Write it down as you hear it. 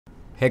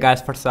Hey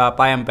guys, what's up?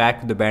 I am back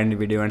with the brand new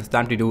video and it's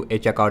time to do a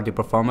check out the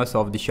performance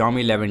of the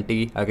Xiaomi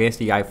 11T against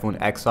the iPhone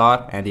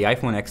XR, and the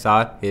iPhone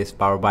XR is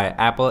powered by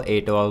Apple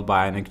A12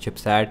 Bionic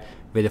chipset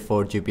with a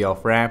 4GB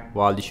of RAM,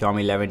 while the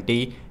Xiaomi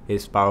 11T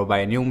is powered by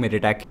a new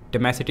MediaTek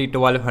Dimensity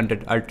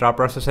 1200 Ultra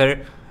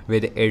processor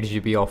with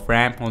 8GB of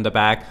RAM. On the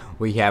back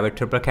we have a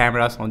triple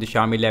cameras on the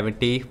Xiaomi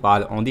 11T,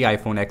 while on the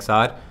iPhone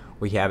XR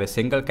we have a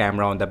single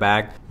camera on the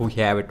back. We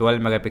have a 12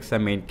 megapixel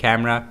main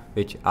camera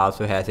which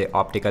also has a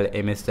optical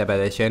image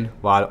stabilization,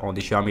 while on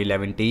the Xiaomi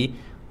 11T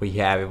we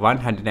have a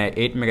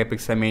 108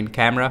 megapixel main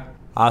camera.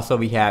 Also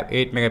we have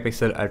 8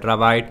 megapixel ultra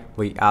wide.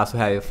 We also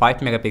have a 5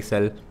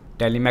 megapixel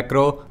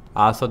telemacro.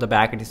 Also the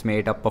back it is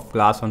made up of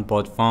glass on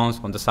both phones.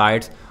 On the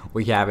sides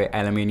we have a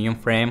aluminium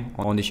frame.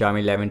 On the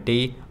Xiaomi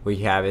 11T we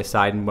have a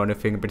side mounted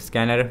fingerprint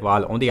scanner,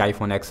 while on the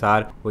iPhone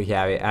XR we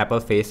have a Apple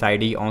Face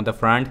ID on the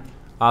front.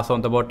 Also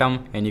on the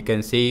bottom, and you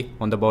can see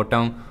on the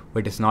bottom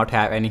we does not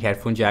have any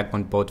headphone jack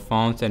on both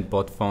phones, and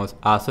both phones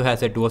also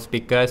has a dual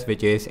speakers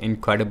which is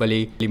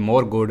incredibly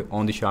more good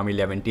on the Xiaomi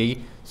 11T.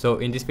 So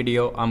in this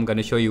video I'm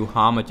gonna show you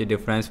how much the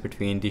difference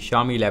between the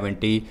Xiaomi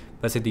 11T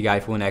versus the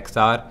iPhone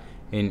XR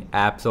in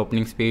apps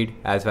opening speed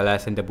as well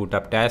as in the boot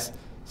up test.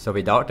 So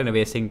without any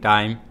wasting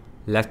time,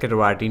 let's get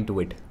right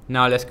into it.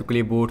 Now let's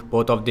quickly boot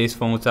both of these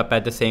phones up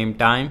at the same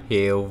time.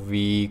 Here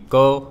we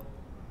go.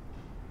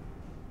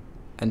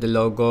 And the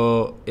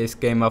logo is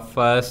came up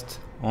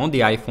first on the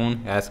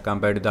iPhone as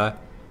compared to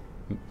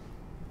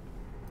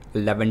the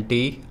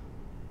 11T.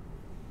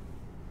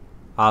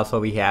 Also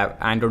we have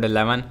Android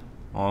 11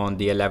 on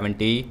the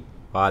 11T,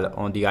 while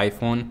on the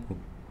iPhone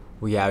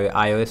we have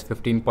iOS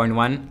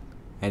 15.1,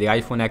 and the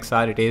iPhone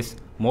XR it is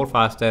more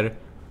faster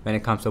when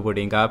it comes to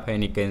booting up,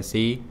 and you can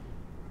see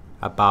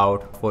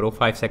about 4 or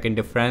 5 second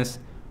difference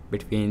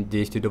between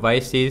these two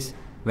devices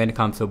when it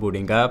comes to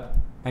booting up.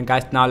 And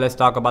guys, now let's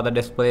talk about the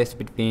displays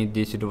between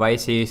these two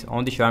devices.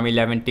 On the Xiaomi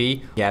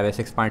 11T we have a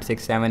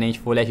 6.67 inch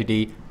Full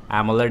HD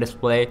AMOLED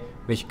display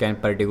which can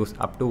produce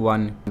up to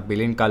 1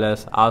 billion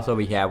colors. Also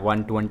we have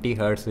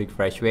 120Hz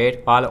refresh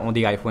rate, while on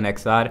the iPhone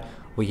XR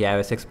we have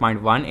a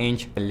 6.1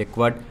 inch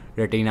liquid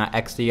Retina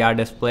XDR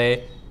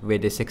display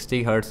with a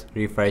 60Hz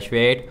refresh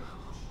rate.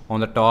 On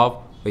the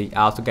top we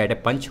also get a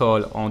punch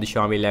hole on the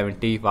Xiaomi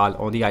 11T, while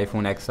on the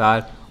iPhone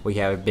XR we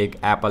have a big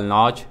Apple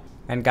notch.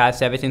 And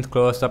guys, everything's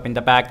closed up in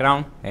the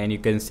background, and you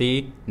can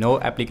see no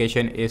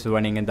application is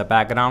running in the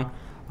background.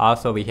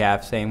 Also we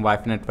have same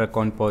Wi-Fi network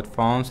on both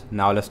phones.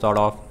 Now let's start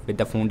off with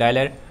the phone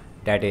dialer.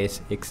 That is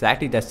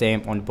exactly the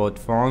same on both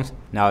phones.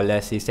 Now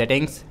let's see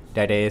settings.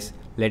 That is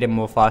little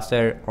more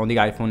faster on the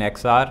iPhone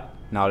XR.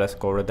 Now let's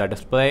go to the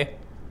display.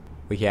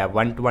 We have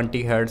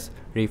 120Hz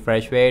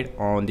refresh rate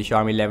on the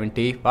Xiaomi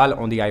 11T, while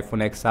on the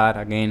iPhone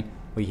XR again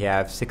we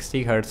have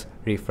 60Hz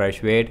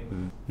refresh rate.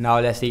 Now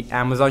let's see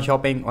Amazon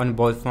shopping on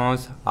both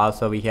phones.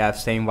 Also we have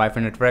same Wi-Fi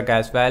network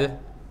as well.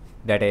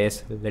 That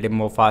is a little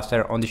more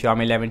faster on the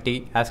Xiaomi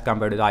 11T as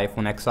compared to the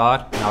iPhone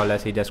XR. Now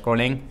let's see the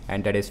scrolling,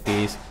 and that is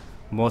feels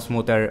more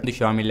smoother on the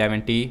Xiaomi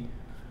 11T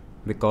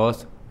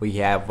because we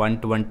have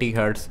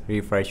 120Hz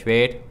refresh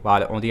rate,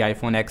 while on the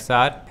iPhone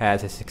XR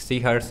has a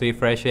 60Hz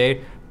refresh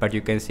rate. But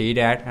you can see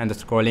that, and the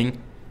scrolling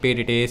speed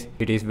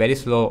it is very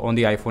slow on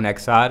the iPhone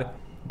XR.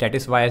 That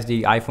is why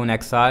the iPhone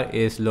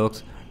XR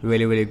looks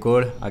really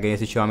good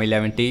against the Xiaomi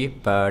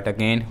 11T, but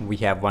again we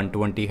have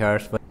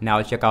 120Hz.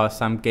 Now check out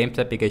some games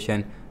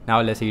application. Now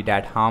let's see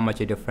that how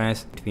much a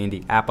difference between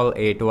the Apple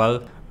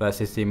A12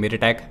 versus the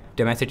MediaTek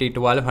Dimensity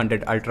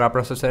 1200 Ultra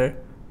processor.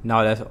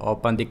 Now let's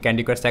open the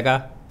Candy Crush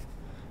Saga,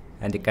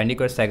 and the Candy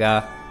Crush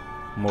Saga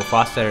more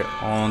faster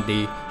on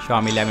the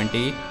Xiaomi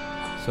 11T.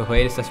 So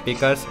here is the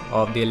speakers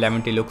of the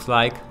 11T looks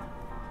like.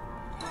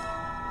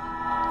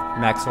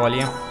 Max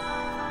volume,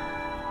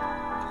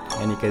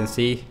 and you can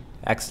see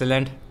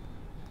excellent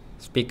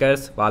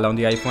speakers, while on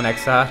the iPhone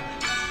XR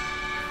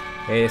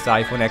here is the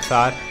iPhone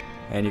XR,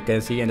 and you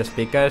can see in the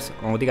speakers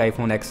on the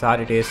iPhone XR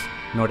it is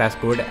not as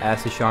good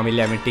as the Xiaomi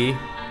 11T,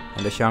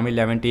 and the Xiaomi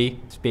 11T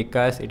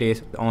speakers it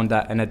is on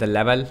the another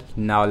level.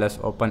 Now let's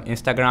open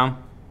Instagram,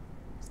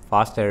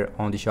 faster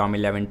on the Xiaomi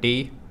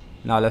 11T.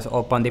 Now let's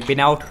open the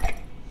pinout,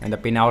 and the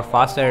pinout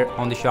faster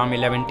on the Xiaomi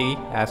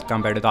 11T as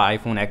compared to the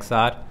iPhone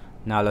XR.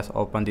 Now let's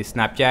open the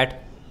Snapchat.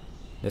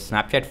 The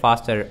Snapchat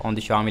faster on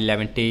the Xiaomi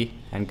 11T.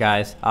 And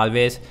guys,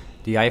 always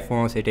the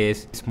iPhones it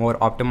is more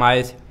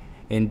optimized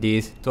in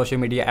these social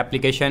media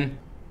application.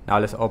 Now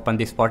let's open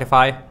the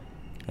Spotify,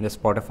 and the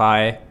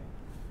Spotify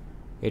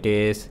it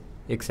is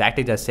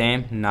exactly the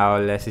same. Now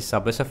let's see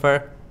Subway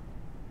Surfer,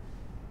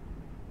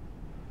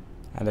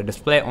 and the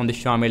display on the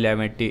Xiaomi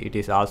 11T it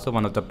is also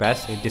one of the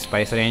best in this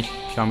price range.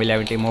 Xiaomi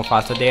 11T more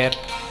faster there.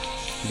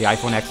 The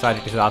iPhone XR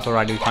it is also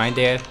already fine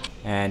there,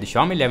 and the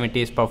Xiaomi 11T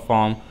is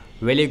perform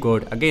really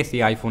good against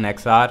the iPhone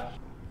XR.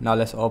 Now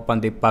let's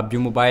open the Pubg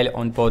Mobile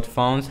on both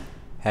phones.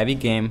 Heavy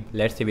game.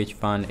 Let's see which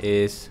one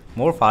is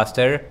more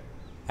faster.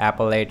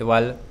 Apple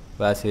A12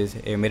 versus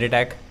a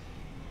MediaTek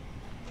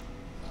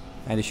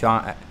and the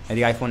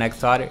iPhone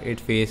XR, it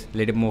feels a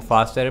little more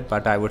faster,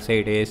 but I would say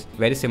it is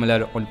very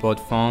similar on both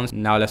phones.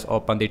 Now let's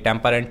open the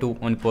Temper 2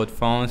 on both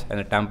phones, and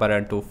the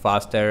Temper 2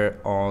 faster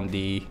on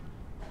the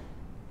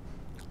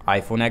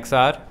iPhone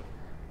XR,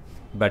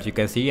 but you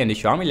can see, and the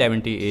Xiaomi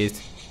 11T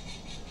is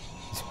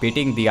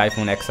beating the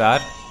iPhone XR.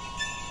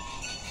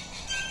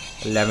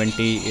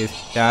 11T is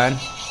done,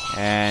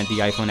 and the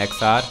iPhone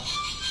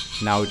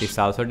XR, now it is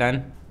also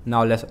done.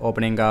 Now let's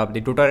opening up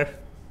the Twitter,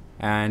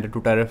 and the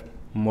Twitter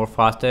more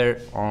faster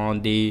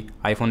on the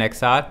iPhone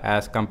XR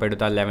as compared to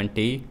the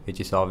 11T, which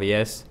is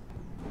obvious.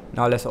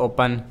 Now let's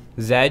open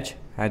Zedge,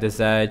 and the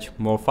Zedge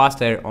more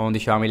faster on the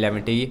Xiaomi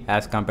 11T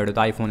as compared to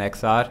the iPhone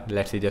XR.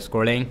 Let's see the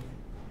scrolling,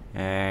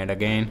 and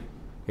again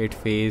it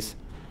feels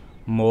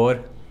more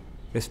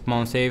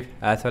responsive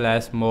as well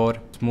as more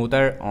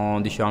smoother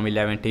on the Xiaomi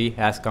 11T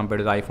as compared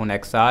to the iPhone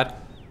XR.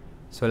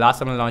 So last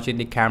time I'm launching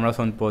the cameras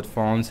on both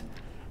phones,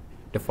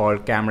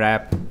 default camera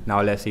app.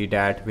 Now let's see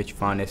that which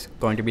one is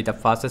going to be the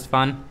fastest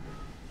one.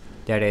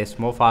 That is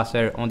more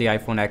faster on the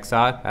iPhone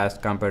XR as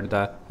compared to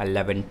the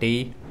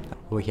 11T.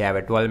 We have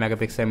a 12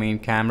 megapixel main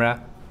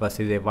camera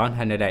versus a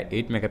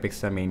 108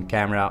 megapixel main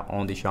camera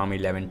on the Xiaomi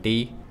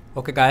 11T.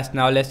 Okay guys,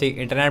 now let's see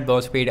internet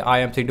browser speed. I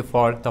am set to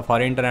for the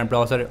foreign internet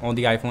browser on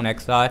the iPhone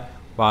XR,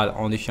 while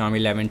on the Xiaomi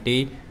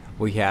 11T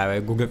we have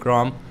a Google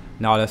Chrome.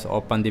 Now let's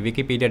open the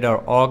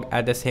wikipedia.org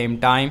at the same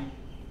time,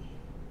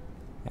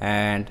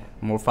 and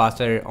more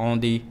faster on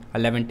the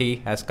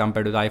 11T as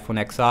compared to the iPhone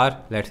XR.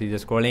 Let's see the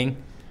scrolling.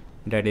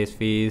 That is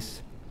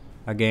feels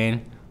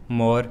again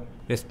more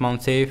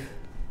responsive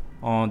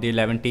on the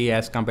 11T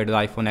as compared to the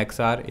iPhone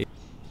XR.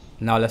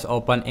 Now let's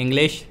open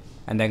English,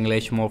 and the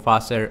English more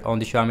faster on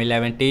the Xiaomi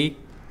 11T.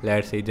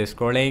 Let's see the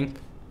scrolling.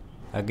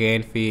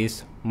 Again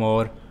feels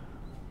more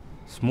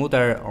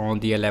smoother on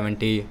the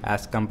 11T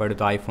as compared to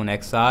the iPhone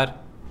XR.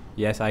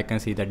 Yes, I can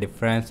see the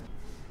difference.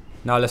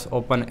 Now let's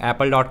open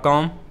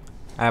apple.com.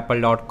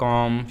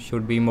 Apple.com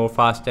should be more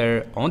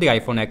faster on the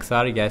iPhone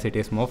XR. Yes, it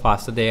is more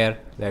faster there.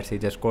 Let's see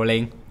the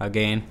scrolling.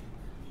 Again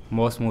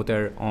more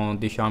smoother on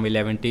the Xiaomi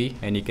 11T,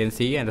 and you can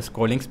see, and the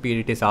scrolling speed,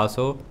 it is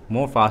also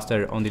more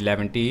faster on the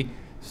 11T.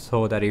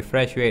 So the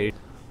refresh rate is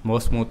more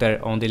smoother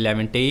on the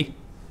 11T.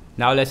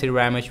 Now let's see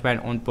RAM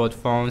management on both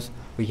phones.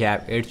 We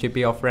have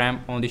 8GB of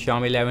RAM on the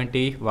Xiaomi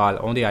 11T, while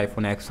on the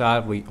iPhone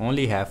XR we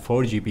only have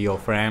 4GB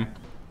of RAM.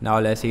 Now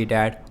let's see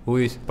that who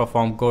is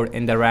performed good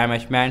in the RAM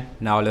management.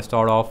 Now let's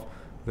start off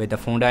with the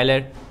phone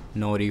dialer,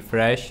 no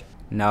refresh.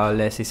 Now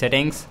let's see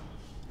settings,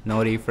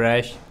 no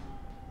refresh.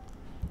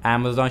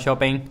 Amazon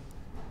shopping,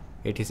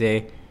 it is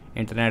a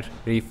internet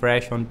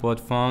refresh on both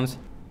phones.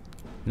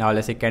 Now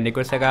let's see Candy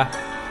Crush Saga,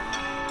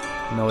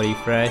 no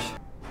refresh.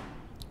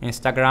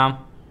 Instagram,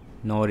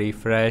 no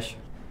refresh.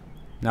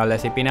 Now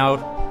let's see Pinout,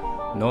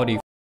 no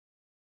refresh.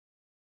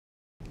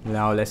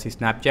 Now let's see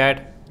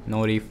Snapchat,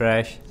 no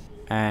refresh.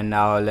 And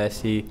now let's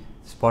see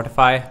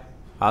Spotify,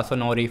 also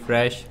no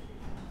refresh.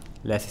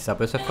 Let's see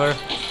Subway Surfer.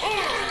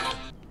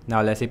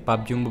 Now let's see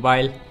Pubg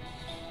Mobile,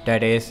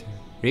 that is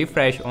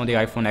refresh on the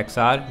iPhone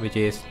XR, which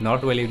is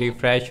not really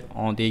refresh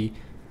on the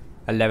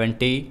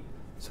 11T.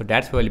 So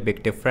that's really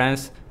big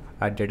difference.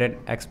 I didn't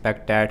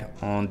expect that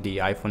on the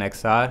iPhone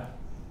XR.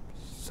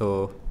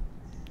 So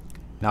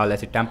now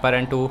let's see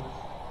Temper 2,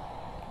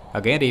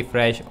 again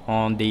refresh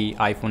on the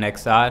iPhone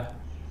XR.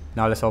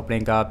 Now let's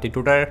opening up the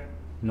Twitter,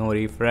 no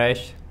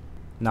refresh.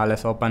 Now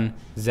let's open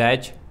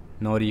Zedge,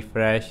 no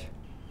refresh.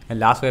 And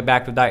last way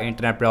back to the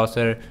internet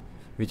browser,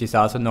 which is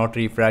also not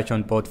refresh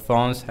on both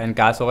phones. And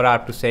guys, overall I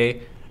have to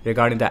say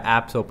regarding the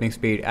app's opening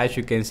speed, as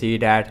you can see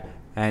that,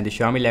 and the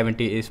Xiaomi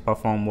 11T is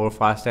performed more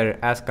faster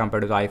as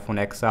compared to the iPhone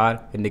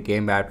XR in the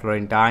game battle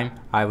in time.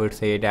 I would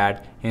say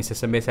that in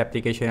system based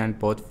application and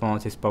both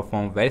phones is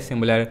performed very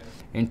similar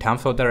in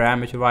terms of the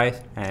RAM wise,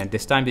 and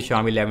this time the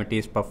Xiaomi 11T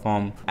is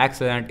performed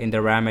excellent in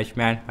the RAM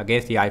management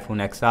against the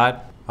iPhone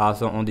XR.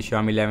 Also on the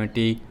Xiaomi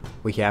 11T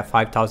we have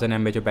 5000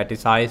 mAh battery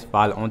size,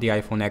 while on the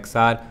iPhone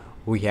XR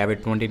we have a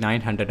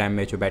 2900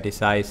 mAh battery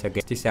size,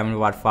 again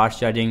 67W fast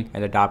charging,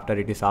 and adapter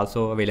it is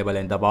also available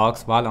in the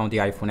box, while on the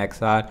iPhone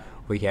XR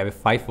we have a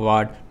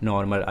 5W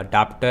normal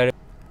adapter.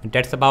 And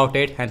that's about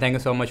it, and thank you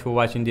so much for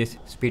watching this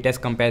speed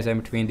test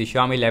comparison between the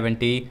Xiaomi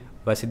 11T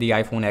versus the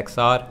iPhone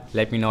XR.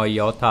 Let me know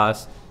your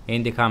thoughts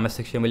in the comment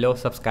section below.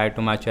 Subscribe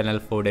to my channel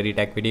for daily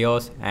tech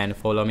videos, and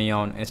follow me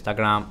on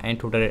Instagram and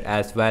Twitter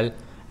as well,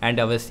 and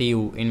I will see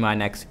you in my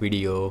next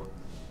video.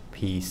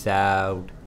 Peace out.